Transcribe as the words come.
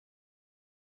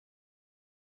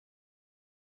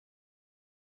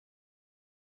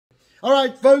All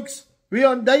right, folks, we're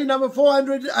on day number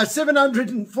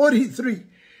 743.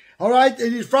 All right,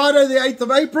 it is Friday, the 8th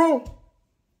of April,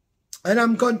 and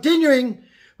I'm continuing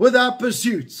with our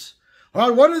pursuits. All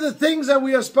right, what are the things that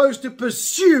we are supposed to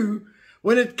pursue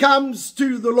when it comes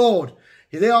to the Lord?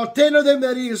 There are 10 of them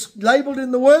that he is labeled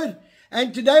in the Word,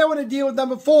 and today I want to deal with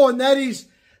number 4, and that is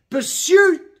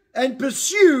pursue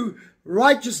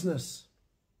righteousness.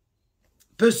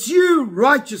 Pursue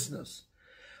righteousness.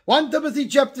 1 Timothy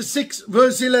chapter 6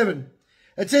 verse 11.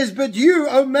 It says, "But you,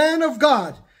 O man of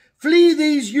God, flee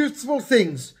these youthful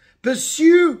things.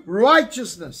 Pursue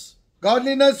righteousness,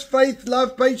 godliness, faith,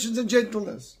 love, patience, and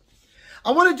gentleness."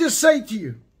 I want to just say to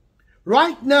you,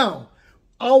 right now,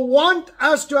 I want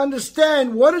us to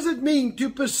understand what does it mean to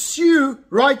pursue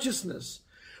righteousness.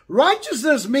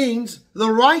 Righteousness means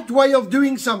the right way of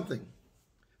doing something.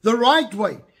 The right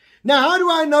way. Now, how do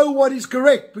I know what is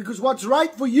correct? Because what's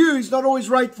right for you is not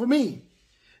always right for me.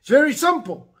 It's very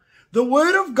simple. The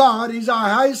Word of God is our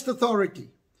highest authority.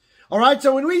 All right,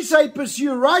 so when we say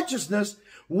pursue righteousness,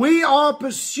 we are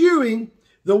pursuing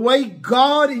the way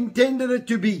God intended it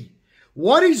to be.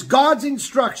 What is God's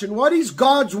instruction? What is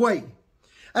God's way?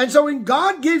 And so when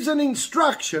God gives an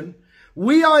instruction,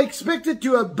 we are expected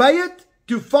to obey it,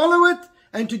 to follow it,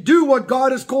 and to do what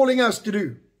God is calling us to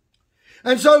do.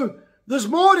 And so this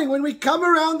morning, when we come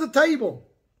around the table,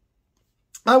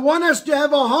 I want us to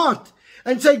have a heart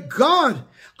and say, God,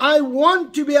 I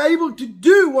want to be able to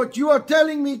do what you are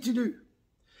telling me to do.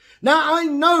 Now, I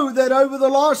know that over the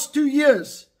last 2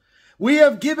 years, we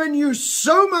have given you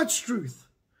so much truth.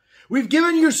 We've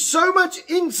given you so much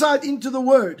insight into the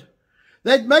Word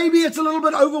that maybe it's a little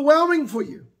bit overwhelming for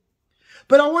you.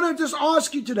 But I want to just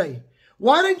ask you today,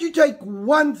 why don't you take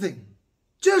one thing,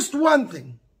 just one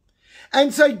thing,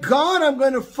 and say, God, I'm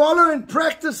going to follow and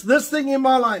practice this thing in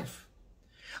my life.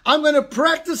 I'm going to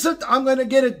practice it. I'm going to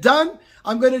get it done.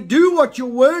 I'm going to do what your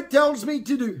Word tells me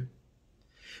to do.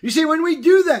 You see, when we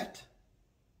do that,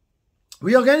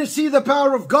 we are going to see the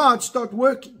power of God start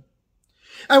working.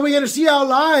 And we're going to see our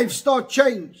lives start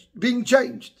being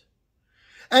changed.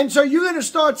 And so you're going to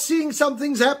start seeing some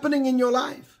things happening in your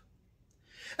life.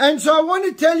 And so I want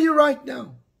to tell you right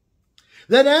now,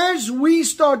 that as we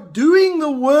start doing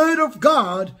the Word of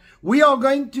God, we are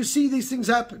going to see these things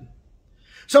happen.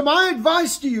 So my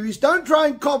advice to you is don't try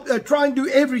and do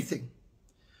everything.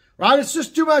 Right? It's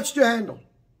just too much to handle.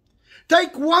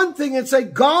 Take one thing and say,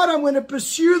 God, I'm going to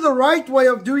pursue the right way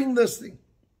of doing this thing.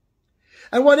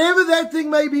 And whatever that thing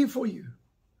may be for you.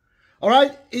 All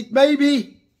right? It may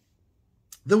be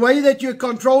the way that you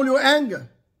control your anger.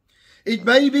 It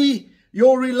may be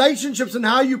your relationships and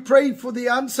how you pray for the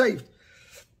unsaved.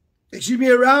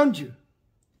 Around you.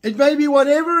 It may be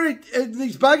whatever it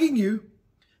is bugging you,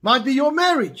 might be your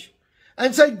marriage.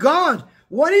 And say, God,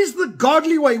 what is the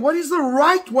godly way? What is the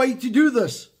right way to do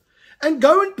this? And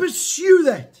go and pursue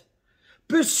that.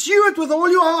 Pursue it with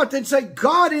all your heart and say,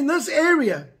 God, in this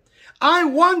area, I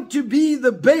want to be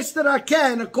the best that I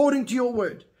can according to your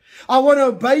Word. I want to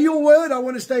obey your Word. I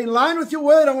want to stay in line with your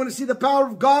Word. I want to see the power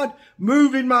of God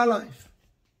move in my life.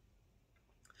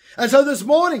 And so this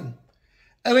morning,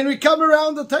 and when we come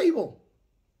around the table,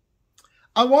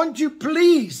 I want you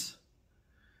please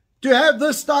to have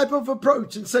this type of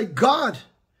approach and say, God,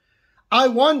 I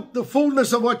want the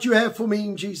fullness of what you have for me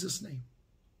in Jesus' name.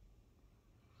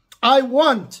 I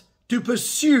want to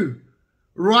pursue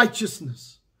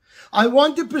righteousness. I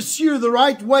want to pursue the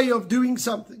right way of doing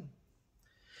something.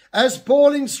 As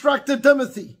Paul instructed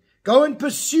Timothy, go and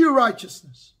pursue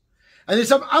righteousness. And there's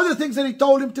some other things that he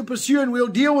told him to pursue, and we'll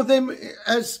deal with them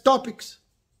as topics.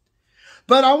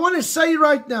 But I want to say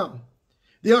right now,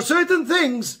 there are certain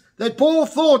things that Paul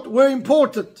thought were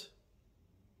important.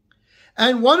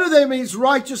 And one of them is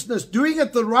righteousness, doing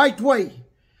it the right way,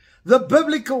 the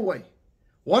biblical way.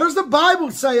 What does the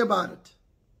Bible say about it?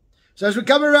 So as we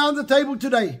come around the table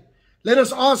today, let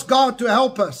us ask God to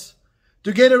help us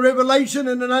to get a revelation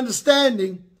and an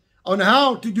understanding on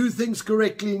how to do things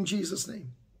correctly in Jesus'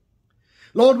 name.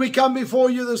 Lord, we come before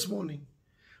you this morning.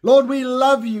 Lord, we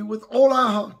love you with all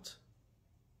our heart.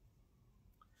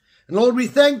 And Lord, we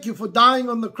thank you for dying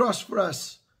on the cross for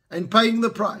us and paying the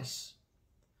price.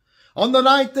 On the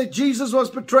night that Jesus was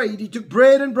betrayed, he took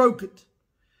bread and broke it.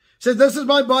 Said, this is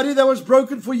my body that was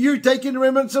broken for you. Take in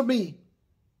remembrance of me.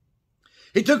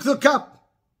 He took the cup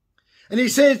and he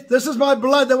said, this is my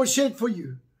blood that was shed for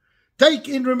you. Take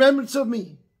in remembrance of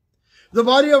me. The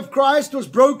body of Christ was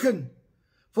broken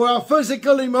for our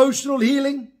physical, emotional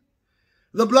healing.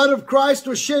 The blood of Christ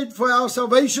was shed for our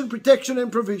salvation, protection,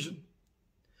 and provision.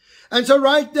 And so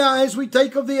right now, as we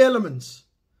take of the elements,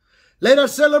 let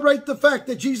us celebrate the fact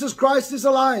that Jesus Christ is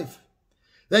alive,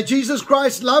 that Jesus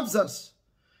Christ loves us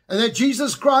and that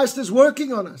Jesus Christ is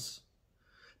working on us.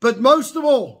 But most of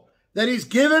all, that He's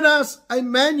given us a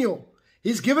manual.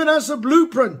 He's given us a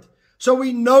blueprint so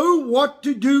we know what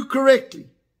to do correctly.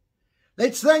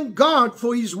 Let's thank God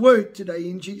for His word today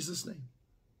in Jesus' name.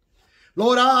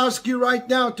 Lord, I ask you right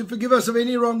now to forgive us of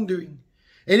any wrongdoing,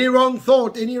 any wrong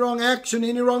thought, any wrong action,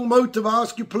 any wrong motive. I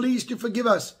ask you please to forgive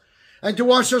us and to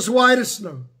wash us white as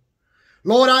snow.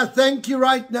 Lord, I thank you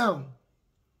right now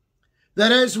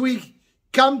that as we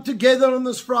come together on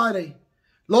this Friday,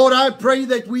 Lord, I pray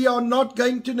that we are not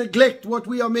going to neglect what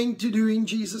we are meant to do in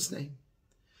Jesus' name.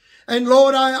 And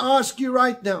Lord, I ask you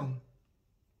right now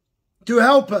to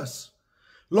help us,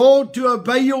 Lord, to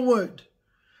obey your word.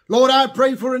 Lord, I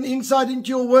pray for an insight into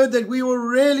your word that we will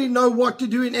really know what to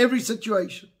do in every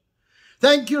situation.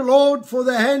 Thank you, Lord, for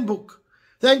the handbook.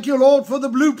 Thank you, Lord, for the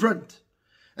blueprint.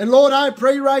 And Lord, I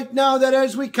pray right now that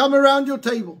as we come around your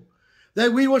table,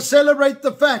 that we will celebrate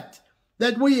the fact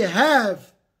that we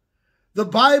have the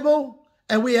Bible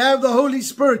and we have the Holy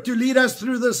Spirit to lead us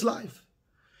through this life.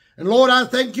 And Lord, I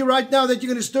thank you right now that you're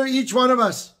going to stir each one of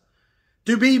us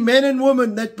to be men and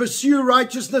women that pursue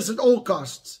righteousness at all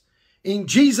costs. In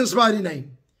Jesus' mighty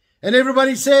name. And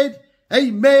everybody said,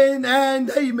 amen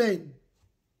and amen.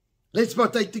 Let's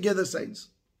partake together, saints.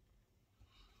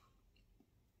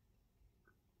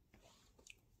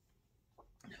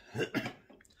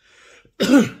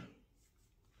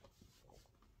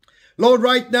 Lord,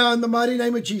 right now in the mighty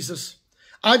name of Jesus,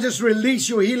 I just release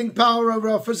your healing power over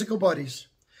our physical bodies.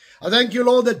 I thank you,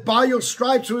 Lord, that by your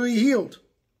stripes we were healed.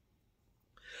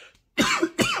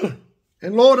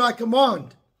 And Lord, I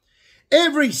command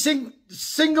every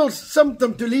single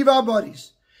symptom to leave our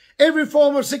bodies. Every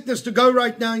form of sickness to go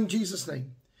right now in Jesus'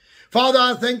 name. Father,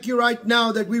 I thank you right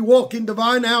now that we walk in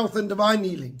divine health and divine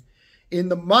healing. In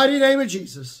the mighty name of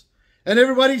Jesus. And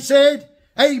everybody said,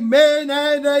 amen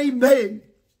and amen.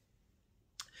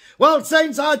 Well,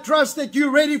 saints, I trust that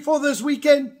you're ready for this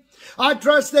weekend. I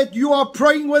trust that you are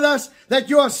praying with us, that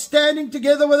you are standing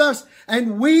together with us,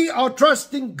 and we are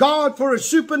trusting God for a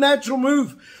supernatural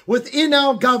move within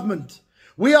our government.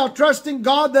 We are trusting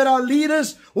God that our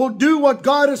leaders will do what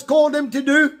God has called them to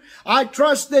do. I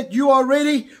trust that you are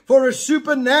ready for a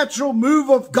supernatural move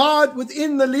of God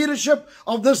within the leadership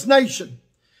of this nation.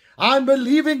 I'm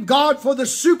believing God for the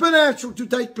supernatural to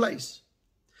take place.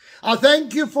 I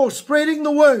thank you for spreading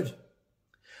the word.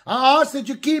 I ask that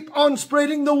you keep on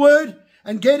spreading the word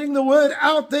and getting the word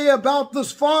out there about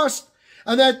this fast,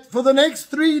 and that for the next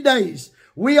 3 days,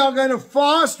 we are going to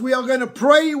fast, we are going to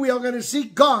pray, we are going to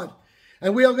seek God,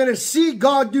 and we are going to see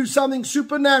God do something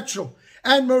supernatural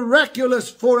and miraculous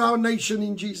for our nation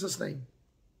in Jesus' name.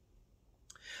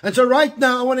 And so right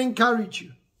now, I want to encourage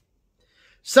you.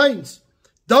 Saints,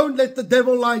 don't let the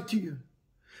devil lie to you.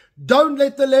 Don't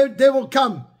let the devil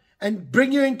come and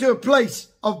bring you into a place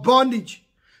of bondage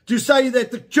to say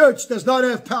that the church does not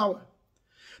have power.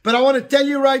 But I want to tell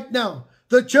you right now,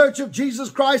 the church of Jesus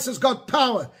Christ has got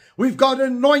power. We've got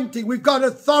anointing. We've got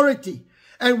authority.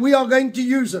 And we are going to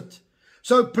use it.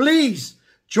 So please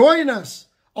join us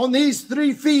on these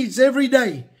 3 feeds every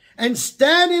day and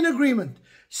stand in agreement.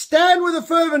 Stand with a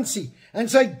fervency and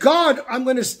say, God, I'm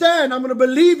going to stand. I'm going to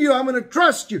believe you. I'm going to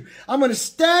trust you. I'm going to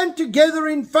stand together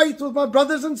in faith with my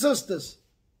brothers and sisters.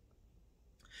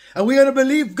 And we're going to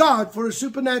believe God for a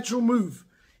supernatural move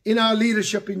in our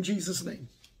leadership in Jesus' name.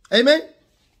 Amen.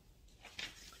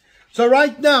 So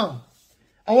right now,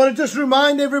 I want to just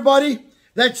remind everybody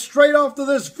that straight after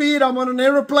this feed, I'm on an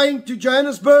aeroplane to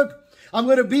Johannesburg. I'm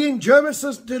going to be in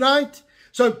Germiston tonight.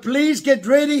 So please get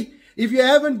ready. If you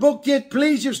haven't booked yet,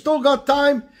 please, you've still got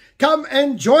time. Come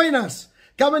and join us.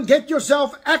 Come and get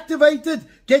yourself activated.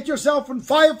 Get yourself on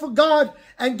fire for God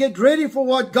and get ready for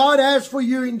what God has for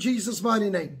you in Jesus' mighty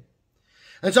name.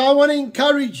 And so I want to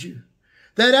encourage you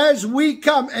that as we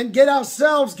come and get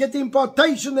the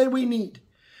impartation that we need.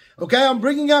 Okay, I'm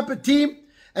bringing up a team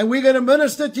and we're going to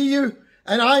minister to you.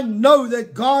 And I know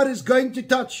that God is going to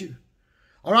touch you.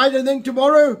 All right, and then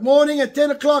tomorrow morning at 10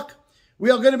 o'clock,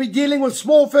 we are going to be dealing with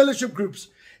small fellowship groups.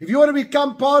 If you want to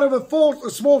become part of a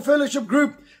small fellowship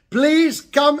group, please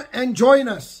come and join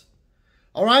us.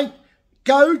 All right,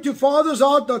 go to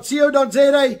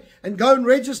fathersheart.co.za and go and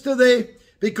register there,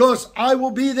 because I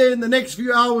will be there in the next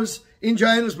few hours in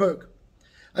Johannesburg.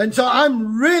 And so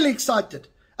I'm really excited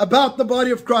about the body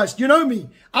of Christ. You know me.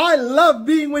 I love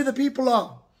being where the people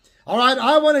are. All right.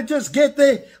 I want to just get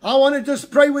there. I want to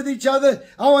just pray with each other.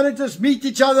 I want to just meet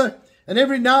each other. And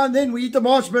every now and then we eat a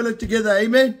marshmallow together.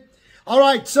 Amen. All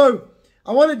right. So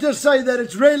I want to just say that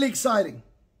it's really exciting.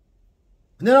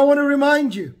 And then I want to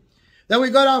remind you that we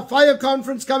got our fire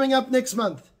conference coming up next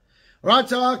month. Right,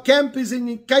 so our camp is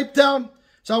in Cape Town.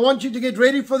 So I want you to get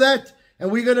ready for that.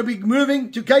 And we're going to be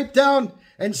moving to Cape Town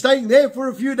and staying there for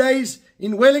a few days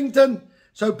in Wellington.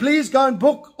 So please go and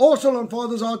book also on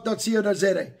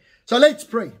fathersheart.co.za. So let's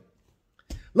pray.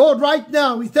 Lord, right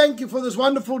now, we thank you for this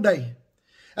wonderful day.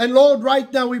 And Lord,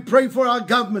 right now, we pray for our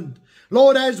government.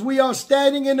 Lord, as we are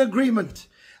standing in agreement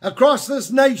across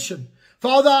this nation,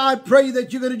 Father, I pray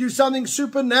that you're going to do something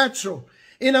supernatural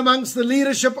in amongst the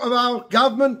leadership of our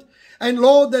government. And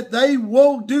Lord, that they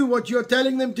will do what you're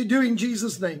telling them to do in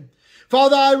Jesus' name.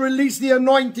 Father, I release the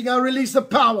anointing. I release the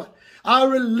power. I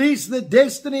release the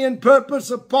destiny and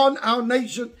purpose upon our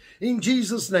nation in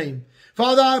Jesus' name.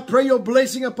 Father, I pray your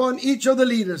blessing upon each of the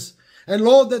leaders. And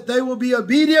Lord, that they will be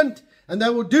obedient and they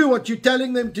will do what you're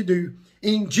telling them to do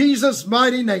in Jesus'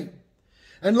 mighty name.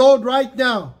 And Lord, right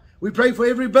now, we pray for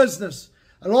every business.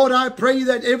 And Lord, I pray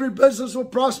that every business will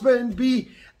prosper and be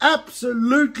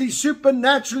absolutely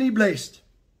supernaturally blessed.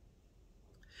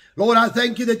 Lord, I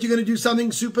thank you that you're going to do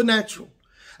something supernatural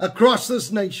across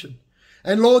this nation.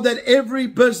 And Lord, that every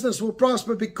business will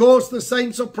prosper because the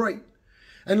saints are praying.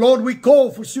 And Lord, we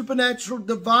call for supernatural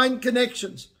divine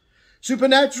connections,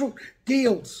 supernatural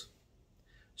deals,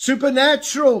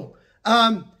 supernatural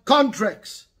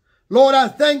contracts. Lord, I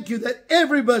thank you that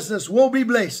every business will be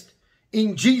blessed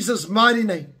in Jesus' mighty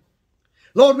name.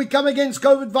 Lord, we come against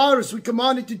COVID virus. We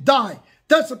command it to die,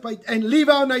 dissipate, and leave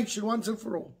our nation once and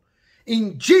for all.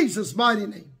 In Jesus' mighty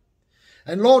name.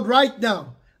 And Lord, right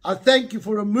now, I thank you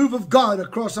for a move of God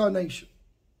across our nation.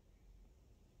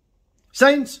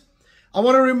 Saints, I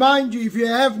want to remind you, if you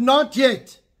have not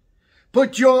yet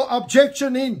put your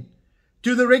objection in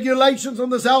to the regulations on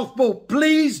the South Pole,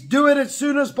 please do it as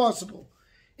soon as possible.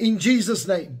 In Jesus'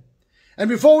 name. And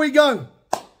before we go,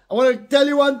 I want to tell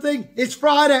you one thing. It's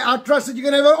Friday. I trust that you're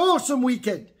going to have an awesome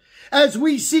weekend. As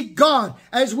we seek God,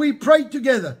 as we pray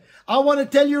together, I want to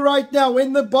tell you right now,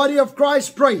 when the body of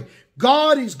Christ pray,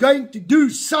 God is going to do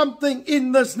something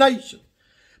in this nation.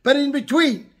 But in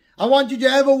between, I want you to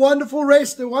have a wonderful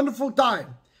rest, a wonderful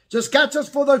time. Just catch us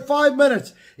for those 5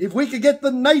 minutes. If we could get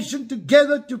the nation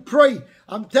together to pray,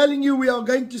 I'm telling you, we are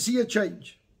going to see a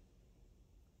change.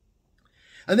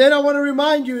 And then I want to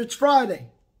remind you, it's Friday.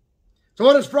 So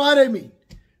what does Friday mean?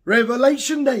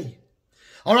 Revelation Day.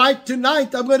 All right,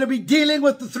 tonight I'm going to be dealing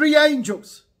with the 3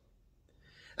 angels.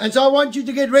 And so I want you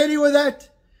to get ready with that.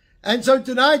 And so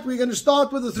tonight we're going to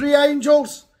start with the 3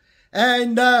 angels.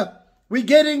 And we're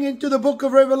getting into the book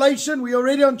of Revelation. We're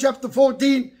already on chapter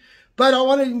 14. But I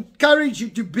want to encourage you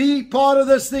to be part of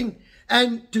this thing.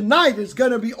 And tonight is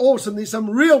going to be awesome. There's some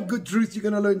real good truth you're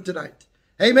going to learn tonight.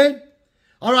 Amen.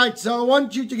 All right, so I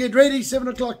want you to get ready 7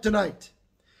 o'clock tonight.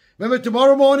 Remember,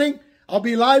 tomorrow morning, I'll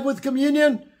be live with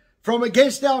communion from a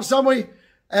guest house somewhere.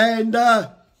 And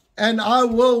I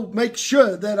will make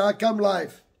sure that I come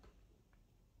live.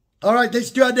 All right, let's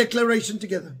do our declaration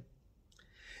together.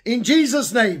 In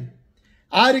Jesus' name,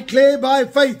 I declare by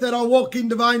faith that I walk in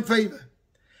divine favor.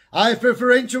 I have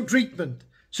preferential treatment,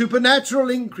 supernatural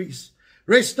increase,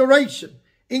 restoration,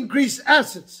 increased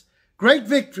assets, great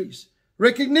victories,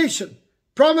 recognition,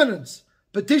 prominence,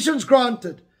 petitions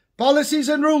granted, policies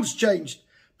and rules changed,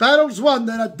 battles won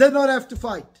that I did not have to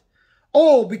fight.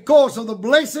 All because of the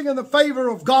blessing and the favor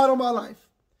of God on my life.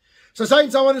 So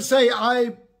saints, I want to say,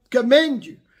 I commend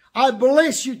you. I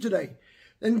bless you today.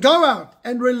 And go out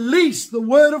and release the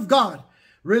word of God.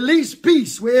 Release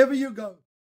peace wherever you go.